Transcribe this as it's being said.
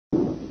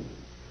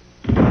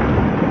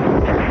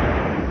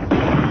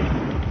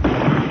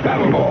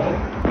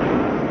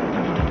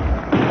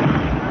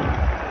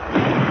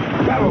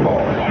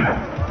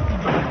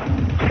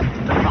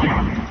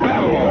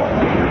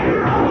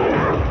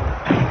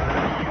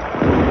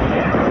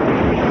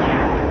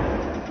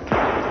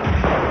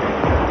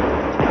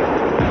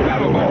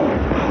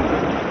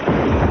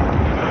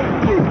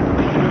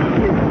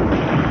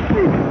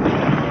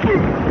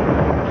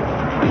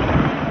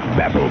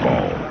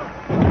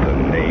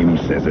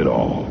it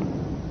all.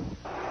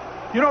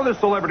 You know this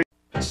celebrity...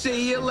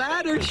 See you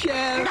later,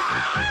 Chef.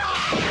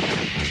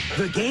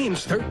 The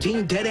game's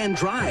 13 Dead End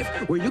Drive,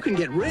 where you can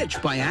get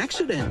rich by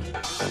accident.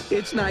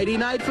 It's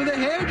nighty-night for the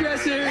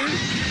hairdresser.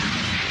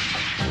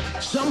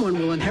 Someone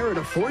will inherit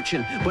a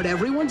fortune, but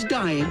everyone's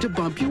dying to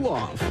bump you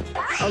off.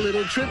 A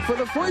little trip for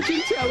the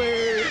fortune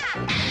teller.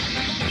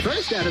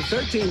 First out of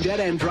 13 Dead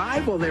End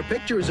Drive while their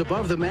picture is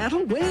above the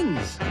mantel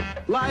wins.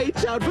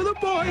 Lights out for the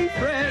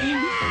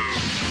boyfriend.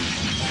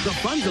 The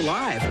fun's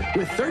alive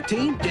with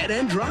 13 Dead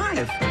End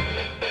Drive.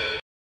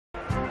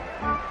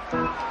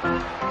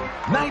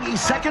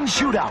 90-second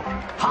shootout.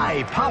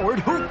 High-powered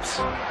hoops.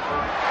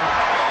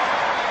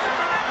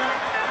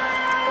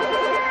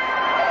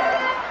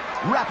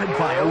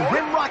 Rapid-fire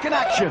rim rocket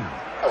action.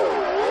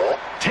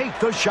 Take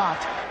the shot.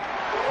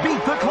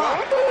 Beat the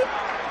clock.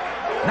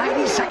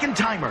 90-second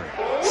timer.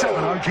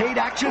 7 arcade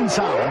action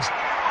sounds.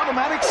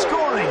 Automatic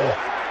scoring.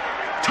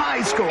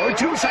 Tie score,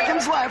 2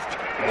 seconds left.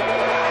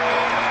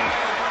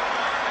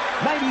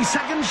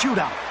 90-second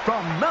shootout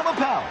from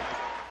Melapel.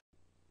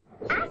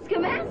 Ask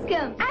him, ask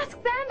him. Ask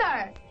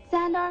Xandar.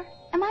 Xandar,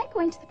 am I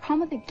going to the prom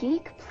with a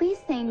geek? Please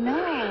say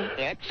no.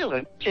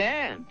 Excellent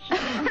chance.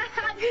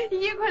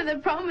 You go to the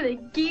prom with a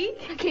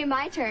geek? Okay,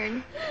 my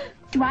turn.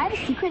 Do I have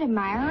a secret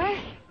admirer?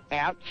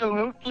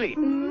 Absolutely.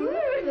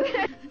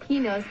 He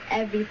knows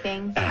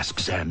everything. Ask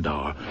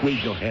Xandar.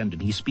 Wave your hand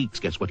and he speaks.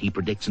 Guess what he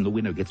predicts and the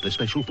winner gets the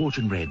special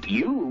fortune read.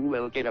 You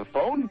will get a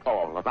phone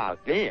call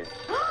about this.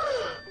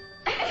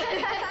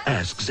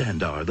 Ask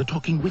Xandar, the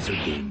talking wizard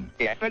game.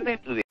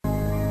 Definitely.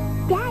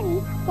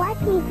 Daddy, watch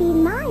me feed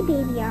my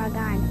baby all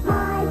gone.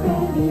 My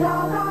baby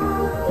all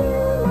gone. You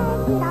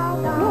make it all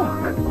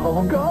gone. Look,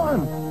 all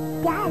gone.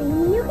 Daddy,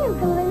 you can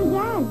fool it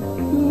again.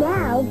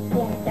 Now,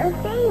 guess their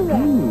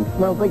favorite.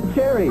 Smells like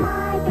cherry.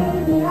 My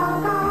baby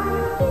all gone.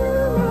 You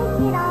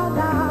make it all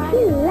gone.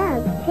 She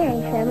loves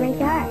cherry from my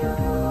jar.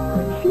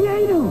 She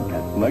ate 'em.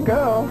 That's my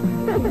girl.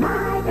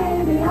 My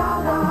baby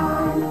all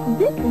gone.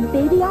 This is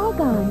Baby All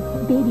Gone.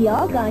 Baby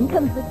All Gone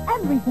comes with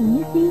everything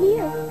you see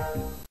here.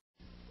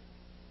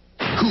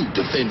 Who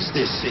defends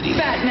this city?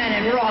 Batman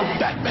and Robin.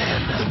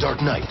 Batman, the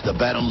Dark Knight, the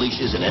Bat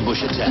unleashes an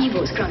ambush attack.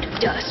 Evil's ground to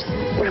dust.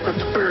 What about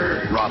the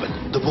bird? Robin,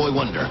 the Boy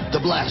Wonder, the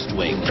Blast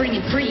Wing.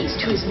 Bringing Freeze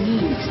to his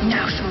knees.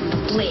 Now show him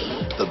the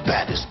blade. The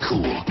Bat is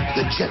cool.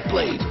 The Jet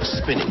Blade,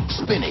 spinning,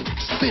 spinning,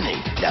 spinning.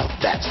 Now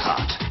that's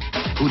hot.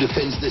 Who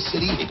defends this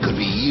city? It could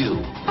be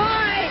you.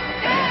 I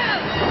am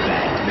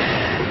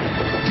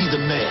Batman. Be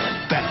the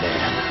man,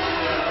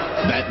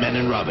 Batman. Batman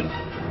and Robin.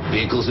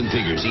 Vehicles and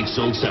figures each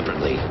sold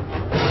separately.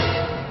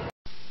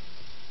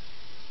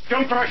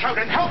 Don't rush out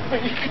and help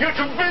me! You're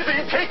too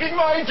busy taking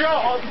my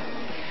job!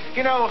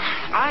 You know,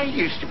 I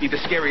used to be the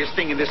scariest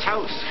thing in this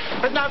house,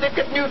 but now they've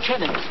got new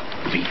tenants.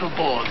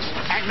 Beetleborgs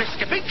and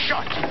Mr. Big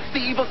Shot, the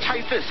evil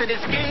typhus and his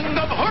gang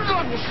of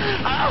hoodlums!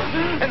 Oh,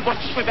 and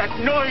what's with that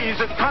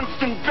noise of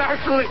constant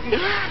battling?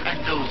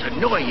 And those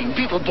annoying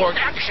Beetleborg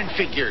action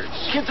figures.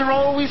 Kids are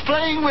always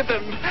playing with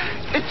them.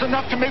 It's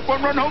enough to make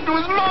one run home to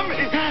his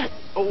mommy.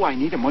 Oh, I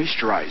need a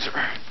moisturizer.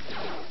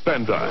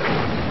 Bandai.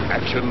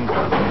 Action,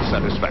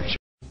 satisfaction.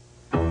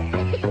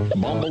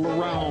 Bumble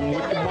around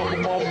with the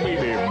bumble ball,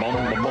 baby.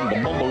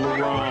 Bumble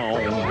around.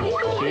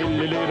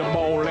 Silly little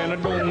ball, and I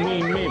don't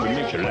mean maybe.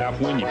 Makes you laugh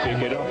when you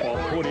pick it up or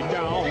put it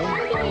down.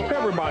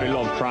 Everybody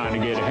loves trying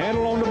to get a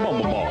handle on the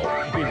bumble ball.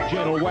 Its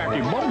gentle,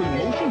 wacky bumbling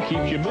motion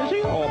keeps you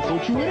busy or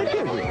puts you in a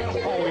tizzy.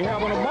 Are we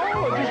having a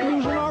ball or just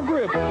losing our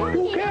grip?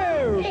 Who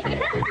cares?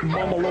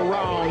 Bumble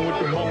around with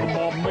the bumble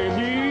ball,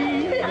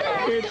 baby.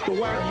 It's the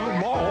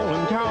wackiest ball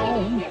in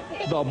town.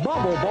 The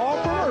bubble ball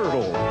from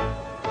Erdl.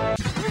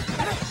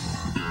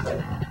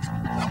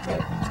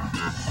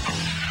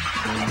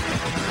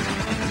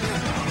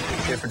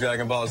 Here for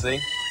Dragon Ball Z?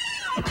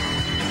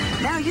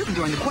 Now you can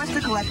join the quest to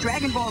collect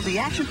Dragon Ball Z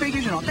action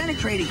figures and authentic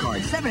trading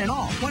cards. 7 in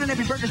all. One in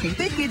every Burger King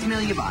Big Kids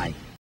meal you buy.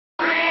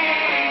 It's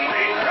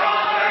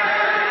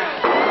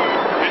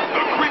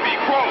the Creepy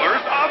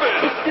Crawler's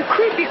oven! It's the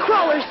Creepy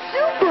Crawler's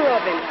super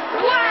oven!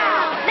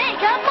 Wow!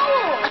 Mega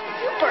bowl! A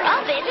super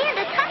oven and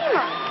a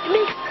timer! It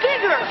makes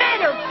bigger,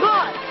 better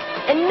bugs!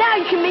 And now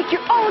you can make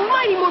your own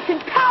Mighty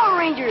Morphin Power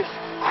Rangers!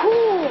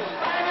 Cool!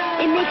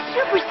 It makes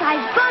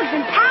super-sized bugs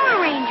and Power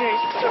Rangers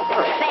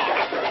super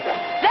fast.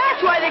 That's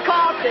why they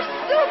call it the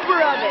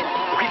Super Oven.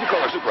 The Creepy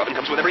Crawler Super Oven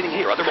comes with everything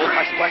here. Other mold,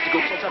 plastic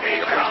goods, and something.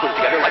 Your parents put it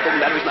together, light bulb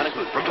batteries not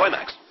included. From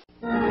Toymax.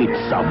 It's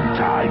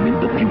sometime in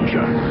the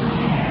future.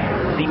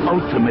 The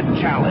ultimate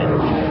challenge.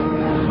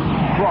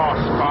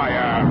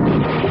 Crossfire.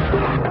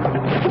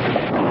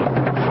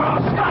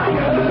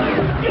 Crossfire.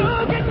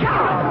 You can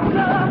count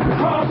the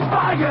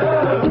crossfire.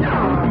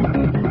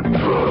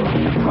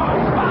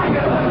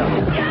 Crossfire.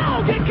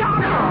 You can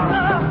count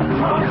the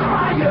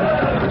crossfire.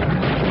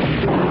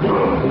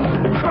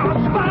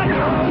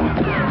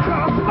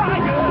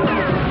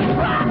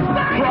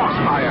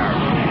 Crossfire.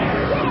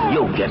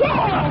 You'll get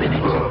caught up in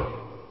it.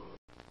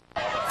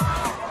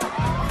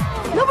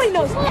 Nobody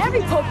knows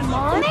every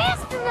Pokemon.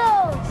 Master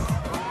knows.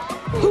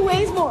 Who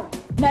weighs more,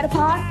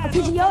 Metapod or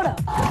Pidgeotto?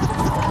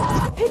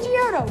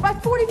 Pidgeotto by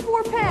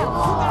 44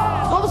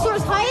 pounds.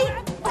 Bulbasaur's height?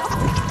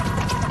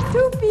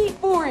 2 feet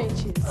 4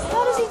 inches.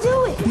 How does he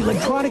do it? The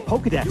electronic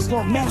Pokedex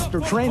for master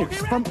trainers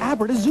from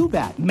Abra to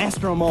Zubat.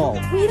 Master them all.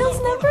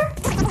 Weedle's number?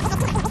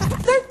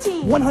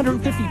 13.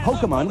 150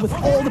 Pokemon with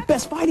all the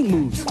best fighting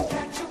moves.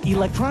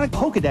 Electronic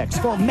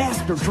Pokedex for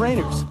master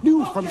trainers.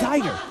 New from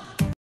Tiger.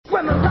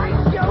 When the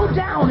lights go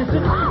down, it's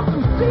an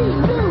awesome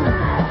scene.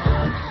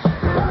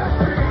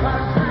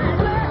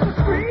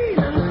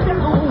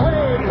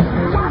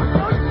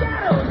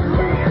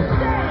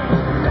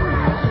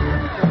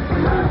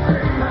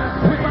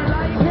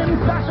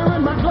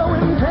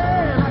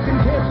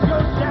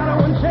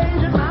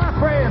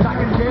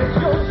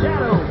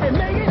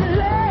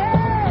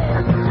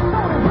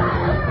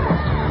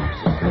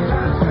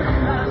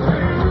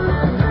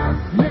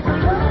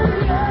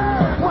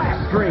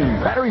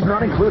 Batteries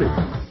not included.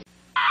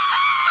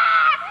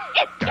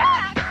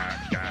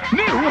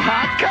 New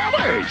hot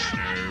colors!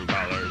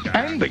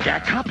 And the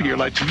GAC copier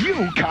lets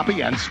you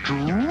copy and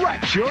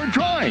stretch your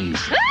drawings.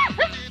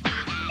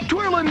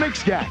 Twirl and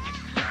mix GAC.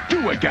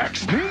 Do a GAC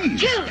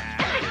sneeze.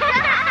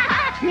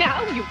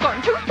 Now you've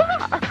gone too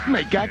far.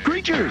 Make GAC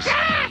creatures.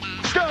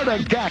 Start a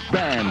GAC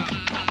band.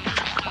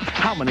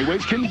 How many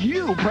ways can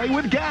you play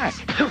with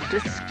GAC?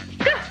 Disgusting.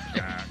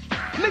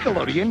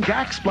 Nickelodeon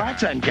GAC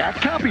Splats and GAC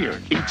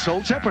Copier, each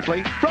sold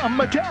separately from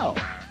Mattel.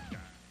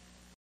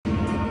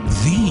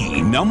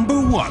 The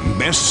 #1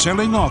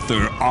 best-selling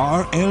author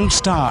R.L.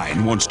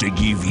 Stine wants to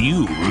give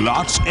you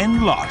lots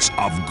and lots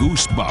of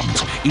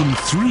goosebumps in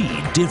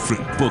 3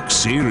 different book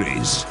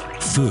series.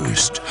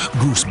 First,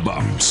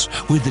 Goosebumps,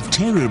 where the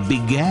terror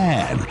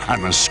began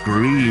and the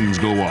screams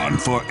go on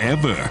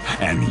forever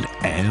and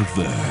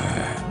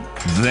ever.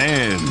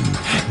 Then,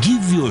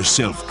 give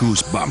yourself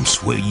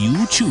Goosebumps, where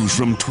you choose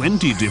from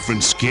 20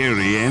 different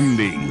scary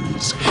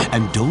endings.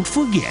 And don't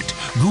forget,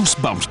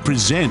 Goosebumps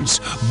presents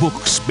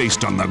books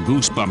based on the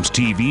Goosebumps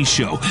TV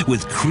show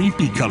with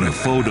creepy color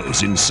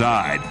photos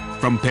inside.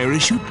 From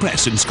Parachute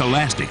Press and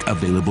Scholastic,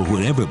 available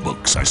wherever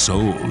books are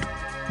sold.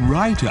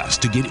 Write us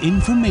to get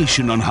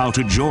information on how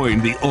to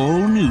join the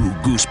all-new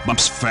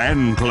Goosebumps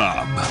fan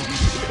club.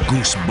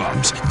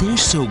 Goosebumps, they're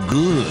so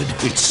good,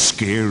 it's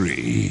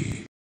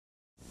scary.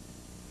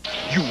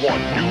 You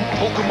want new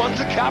Pokemon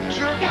to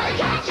capture? Gotta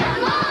catch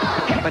them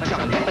all! But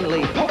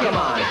definitely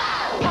Pokemon!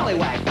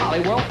 Poliwag,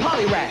 Poliwhirl,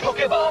 Poliwrath!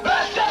 Pokeball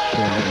Blaster!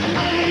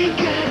 I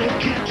gotta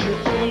catch your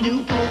own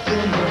new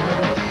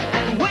Pokemon.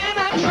 And when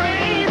I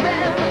train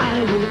them,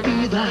 I will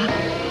be the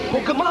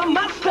Pokemon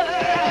Master!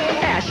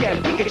 Ash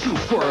and Pikachu,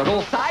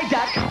 Squirtle,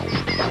 Psyduck!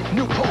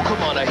 New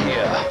Pokemon are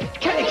here!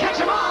 Can you catch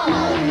them all?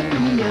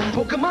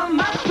 Pokemon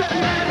Master!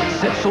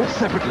 Set sold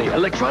separately.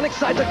 Electronic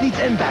Psyduck needs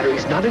end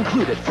batteries not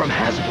included from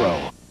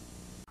Hasbro.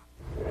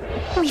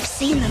 We've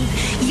seen them.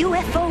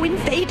 UFO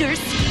invaders.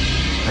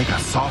 They got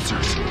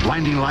saucers,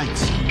 blinding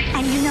lights.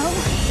 And you know,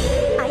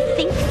 I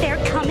think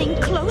they're coming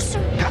closer.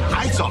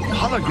 I saw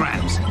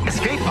holograms,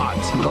 escape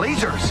pods,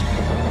 lasers.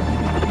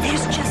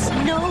 There's just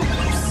no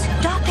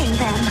stopping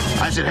them.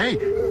 I said, hey,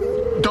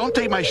 don't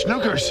take my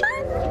schnookers.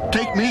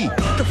 Take me.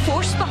 The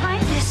force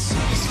behind this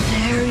is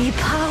very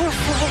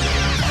powerful.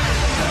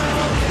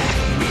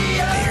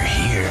 They're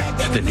here.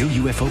 The new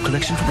UFO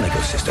collection from Lego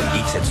System.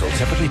 Each set sold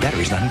separately,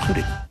 batteries not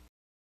included.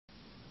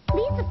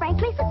 Lisa Frank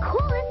makes the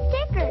coolest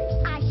stickers.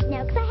 I should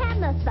know, because I have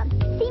most of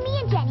them. See, me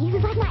and Jenny,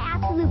 who's like my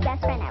absolute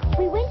best friend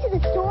ever. We went to the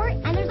store,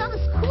 and there's all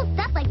this cool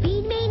stuff like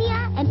Bead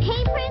Mania, and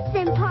paint prints,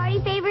 and party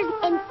favors,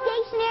 and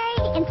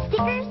stationery, and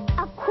stickers.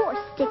 Of course,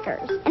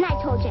 stickers. And I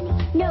told Jenny,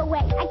 no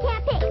way, I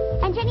can't pick.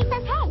 And Jenny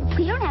says,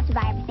 hey, you don't have to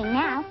buy everything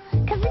now,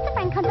 because Lisa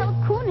Frank comes out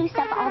with cool new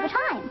stuff all the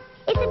time.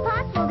 It's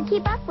impossible to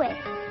keep up with,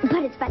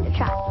 but it's fun to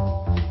try.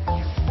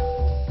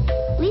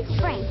 Lisa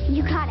Frank,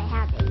 you gotta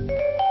have it.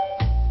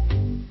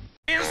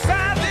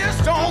 Inside this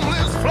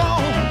stoneless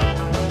flow,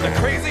 the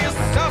craziest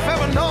stuff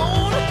ever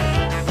known.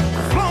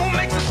 Flow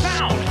makes a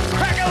sound,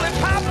 crackle and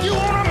pop. You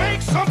wanna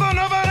make something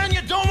of it and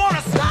you don't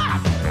wanna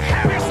stop.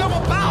 Have yourself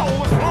a bow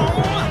with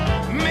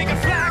Floam. Make it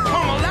fly,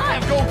 come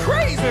alive, go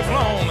crazy,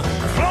 Floam.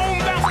 Floam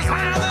bounces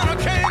higher than a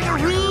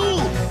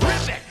kangaroo.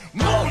 Rip it,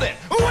 mold it,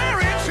 wear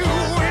it too.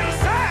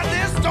 Inside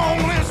this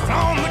stoneless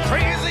flow, the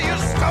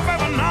craziest stuff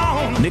ever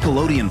known.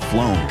 Nickelodeon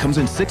Floam comes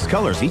in 6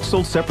 colors, each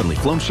sold separately.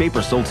 Floam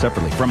Shaper sold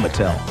separately from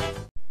Mattel.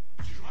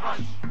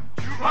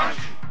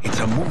 It's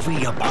a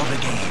movie about a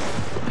game.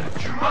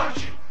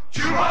 Jumanji,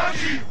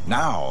 Jumanji.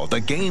 Now the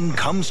game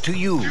comes to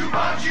you.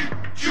 Jumanji,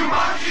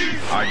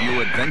 Jumanji. Are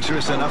you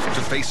adventurous enough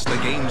to face the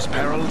game's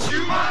perils?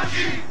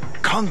 Jumanji.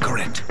 Conquer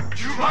it.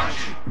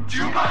 Jumanji,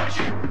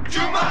 Jumanji,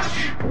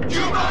 Jumanji,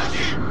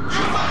 Jumanji,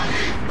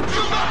 Jumanji,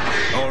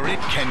 Jumanji. Or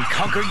it can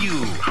conquer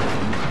you.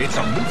 It's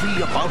a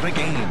movie about a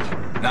game.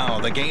 Now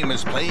the game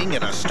is playing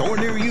at a store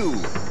near you.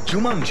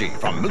 Jumanji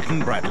from Milton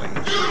Bradley.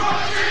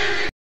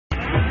 Jumanji.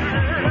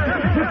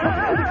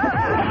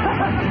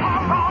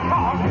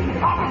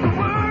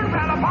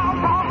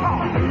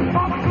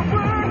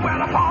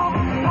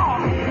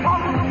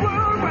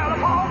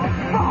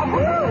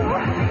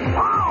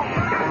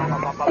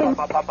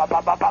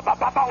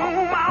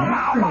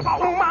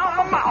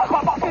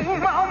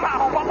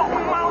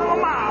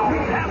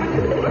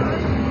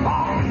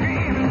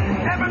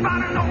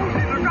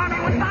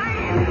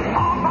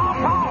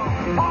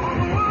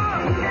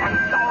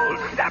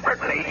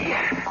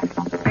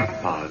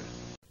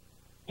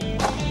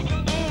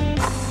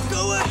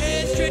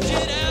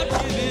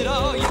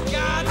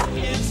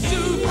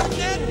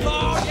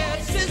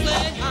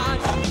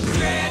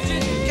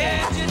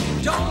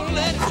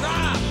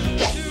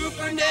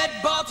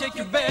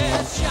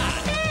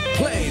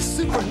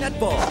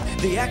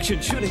 Netball, the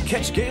action shoot and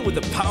catch game with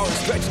the power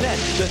stretch net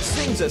that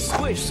sings a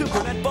squish Super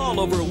Netball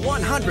over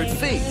 100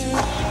 feet.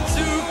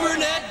 Super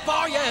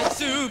Netball, yeah, it's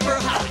super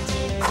hot.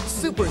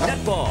 Super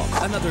Netball,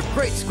 another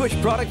great squish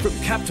product from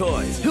Cap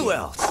Toys. Who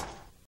else?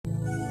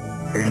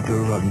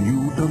 Enter a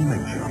new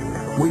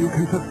dimension where you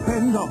can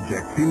suspend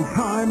objects in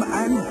time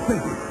and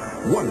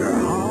space. Wonder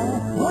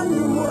how?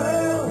 Wonder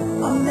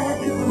World, a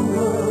magical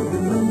world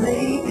in the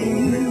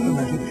making. Mix the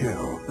magic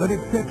gel. Let it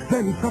set,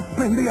 then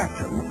suspend the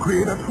action.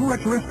 Create a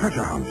treacherous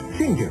treasure hunt.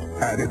 Change it,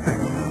 add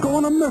effects. Go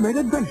on a mermaid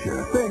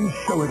adventure, then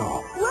show it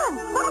off. Look,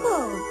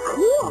 bubbles!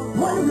 Cool!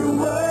 Wonder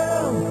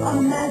World,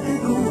 a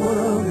magical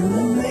world in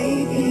the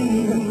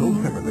making.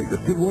 Sold separately. The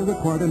still were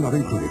required and not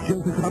included.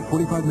 Gel takes about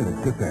 45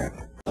 minutes to set.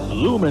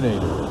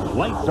 Luminator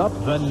lights up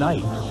the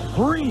night.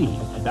 Free!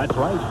 That's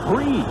right,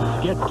 free!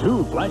 Get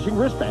 2 flashing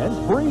wristbands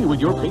free with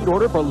your paid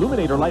order for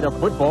Luminator Light Up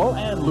Football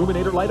and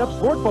Luminator Light Up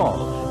Sport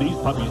Ball. These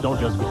puppies don't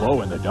just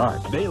glow in the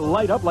dark. They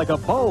light up like a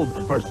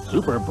bulb for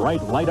super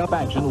bright light-up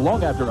action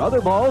long after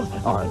other balls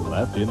are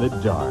left in the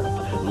dark.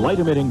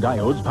 Light-emitting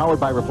diodes powered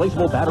by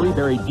replaceable battery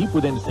buried deep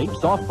within safe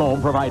soft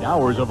foam provide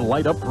hours of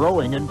light-up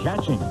throwing and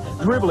catching,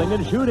 dribbling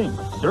and shooting,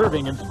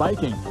 serving and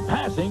spiking,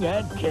 passing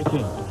and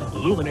kicking.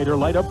 Luminator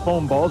light-up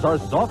foam balls are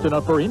soft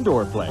enough for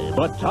indoor play,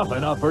 but tough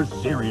enough for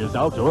serious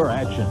outdoor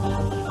action.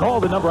 Call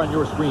the number on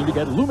your screen to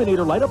get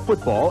Luminator light-up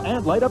football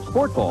and light-up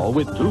sport ball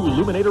with 2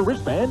 Luminator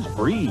wristbands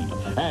free.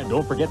 And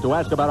don't forget to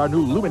ask about our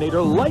new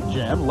Luminator Light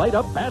Jam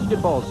light-up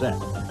basketball set.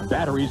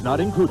 Batteries not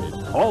included.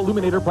 All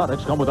Luminator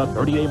products come with a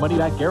 30-day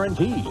money-back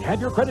guarantee.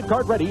 Have your credit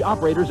card ready.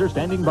 Operators are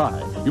standing by.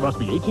 You must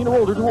be 18 or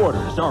older to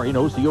order. Sorry,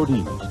 no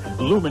CODs.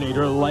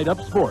 Luminator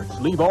light-up sports.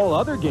 Leave all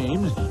other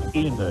games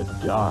in the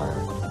dark.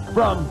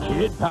 From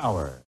Kid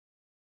Power.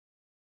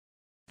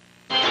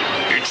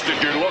 It's the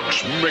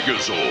Deluxe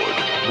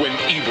Megazord. When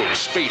evil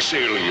space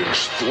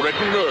aliens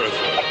threaten Earth,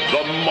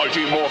 the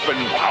Mighty Morphin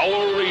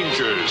Power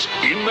Rangers,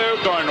 in their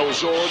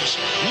Dinozords,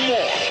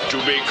 morph to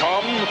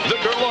become the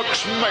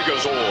Deluxe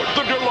Megazord.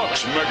 The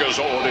Deluxe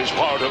Megazord is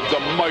part of the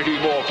Mighty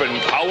Morphin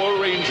Power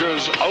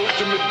Rangers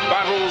Ultimate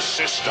Battle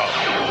System.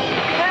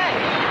 Hey,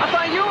 I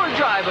thought you were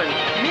driving.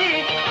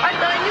 Me? I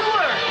thought you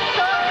were.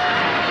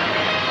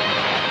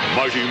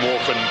 Mighty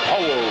Morphin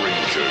Power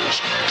Rangers,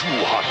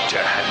 too hot to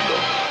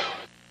handle.